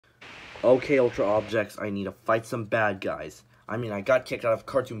Okay, Ultra Objects, I need to fight some bad guys. I mean, I got kicked out of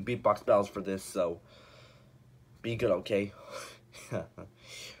cartoon beatbox battles for this, so be good, okay?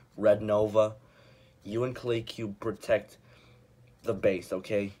 Red Nova, you and Clay Cube protect the base,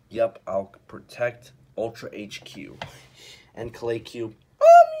 okay? Yep, I'll protect Ultra HQ. And Clay Cube,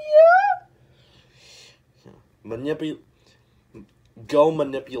 yeah? Go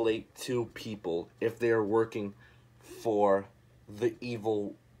manipulate two people if they are working for the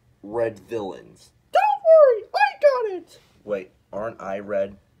evil red villains. Don't worry, I got it! Wait, aren't I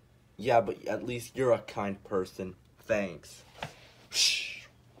red? Yeah, but at least you're a kind person. Thanks. Shh.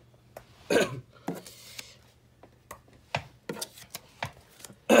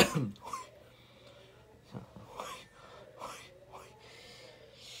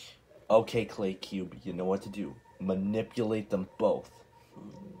 Okay, Clay Cube, you know what to do. Manipulate them both. I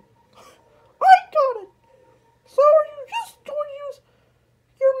got it! So are you just going to use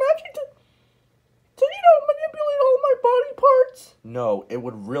your magic to manipulate all my body parts? No, it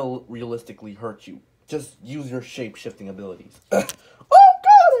would realistically hurt you. Just use your shape-shifting abilities. Oh,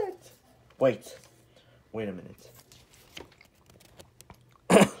 got it! Wait a minute.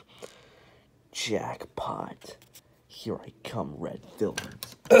 Jackpot. Here I come, red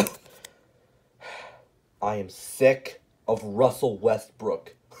villains. I am sick of Russell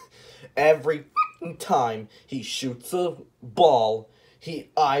Westbrook. Every time he shoots a ball, he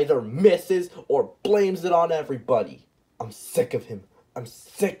either misses or blames it on everybody. I'm sick of him. I'm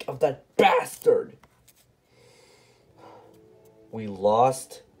sick of that bastard. We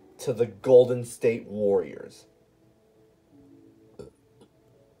lost to the Golden State Warriors.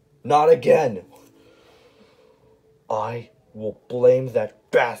 Not again. I will blame that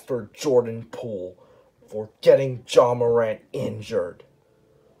bastard Jordan Poole for getting Ja Morant injured.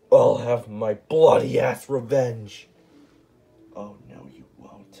 I'll have my bloody ass revenge. Oh no, you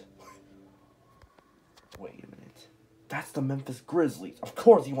won't. Wait a minute. That's the Memphis Grizzlies. Of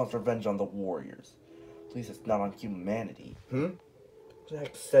course he wants revenge on the Warriors. At least it's not on humanity. Who the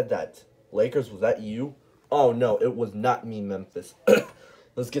heck said that? Lakers, was that you? Oh no, it was not me, Memphis.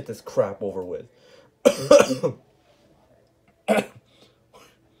 Let's get this crap over with.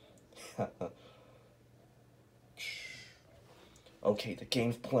 Okay, the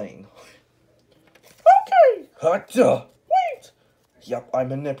game's playing. Okay! Hot-duh! Wait! Yep, I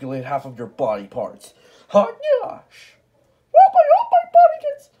manipulate half of your body parts. Hot gosh! Well, I hope my body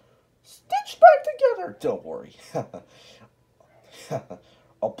gets stitched back together. Don't worry.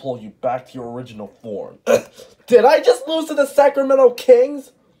 I'll pull you back to your original form. Did I just lose to the Sacramento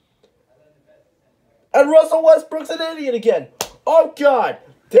Kings? And Russell Westbrook's an idiot again. Oh, God.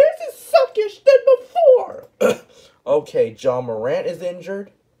 This is suckish than before. Okay, Ja Morant is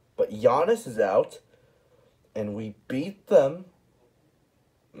injured, but Giannis is out. And we beat them.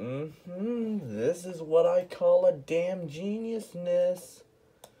 This is what I call a damn geniusness.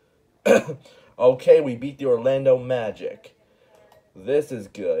 Okay, we beat the Orlando Magic. This is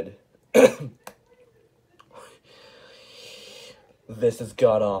good. This is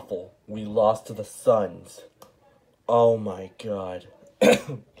god-awful. We lost to the Suns. Oh my god.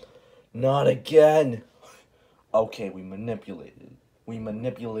 Not again. Okay, we manipulated. We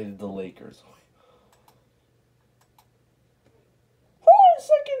manipulated the Lakers. Hold on a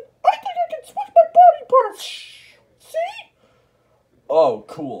second. I think I can switch my body parts. Shh. See? Oh,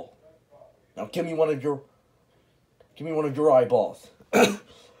 cool. Now give me one of your eyeballs.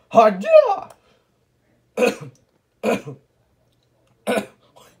 Ha-ja!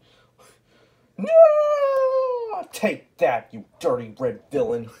 No! Take that, you dirty red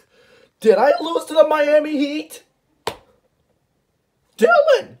villain. Did I lose to the Miami Heat?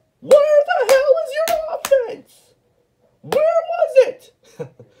 Dylan, where the hell is your offense? Where was it?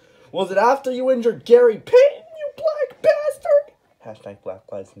 Was it after you injured Gary Payton, you black bastard? Hashtag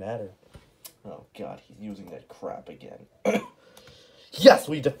Black Lives Matter. Oh, God, he's using that crap again. Yes,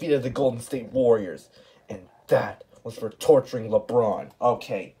 we defeated the Golden State Warriors. And that was for torturing LeBron.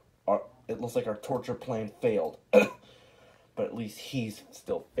 Okay, it looks like our torture plan failed. But at least he's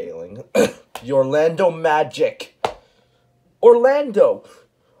still failing. The Orlando Magic. Orlando,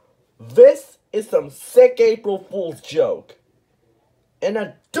 this is some sick April Fool's joke. And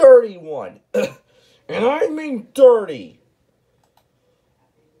a dirty one. And I mean dirty.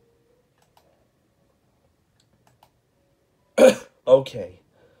 Okay.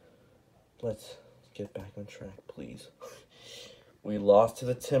 Let's get back on track, please. We lost to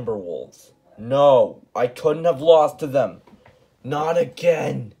the Timberwolves. No, I couldn't have lost to them. Not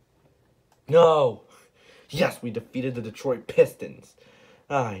again. No. Yes, we defeated the Detroit Pistons.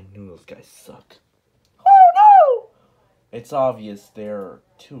 I knew those guys suck. Oh, no! It's obvious they're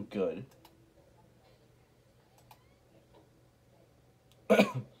too good.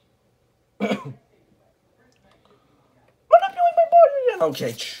 Manipulate my body again.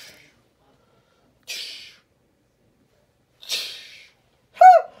 Okay.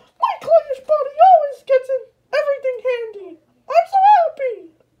 My clownish body always gets in everything handy. I'm so happy.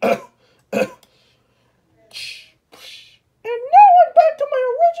 And now I'm back to my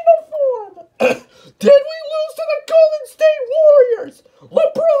original form. Did we lose to the Golden State Warriors?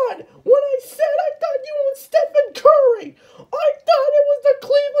 LeBron, when I said I thought you were Stephen Curry, I thought it was the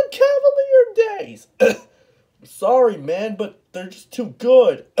Cleveland Cavalier days. Sorry, man, but they're just too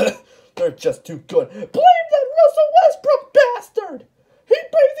good. They're just too good. Blame that Russell Westbrook bastard. He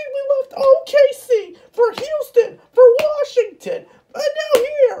basically left OKC for Houston, for Washington, and now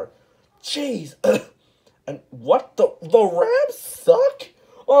here. Jeez. And what? The Rams suck?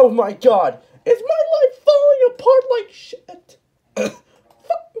 Oh my god. Is my life falling apart like shit?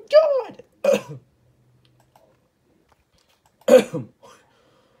 Fucking god.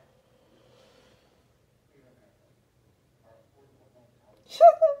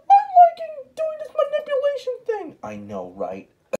 I'm liking doing this manipulation thing. I know, right?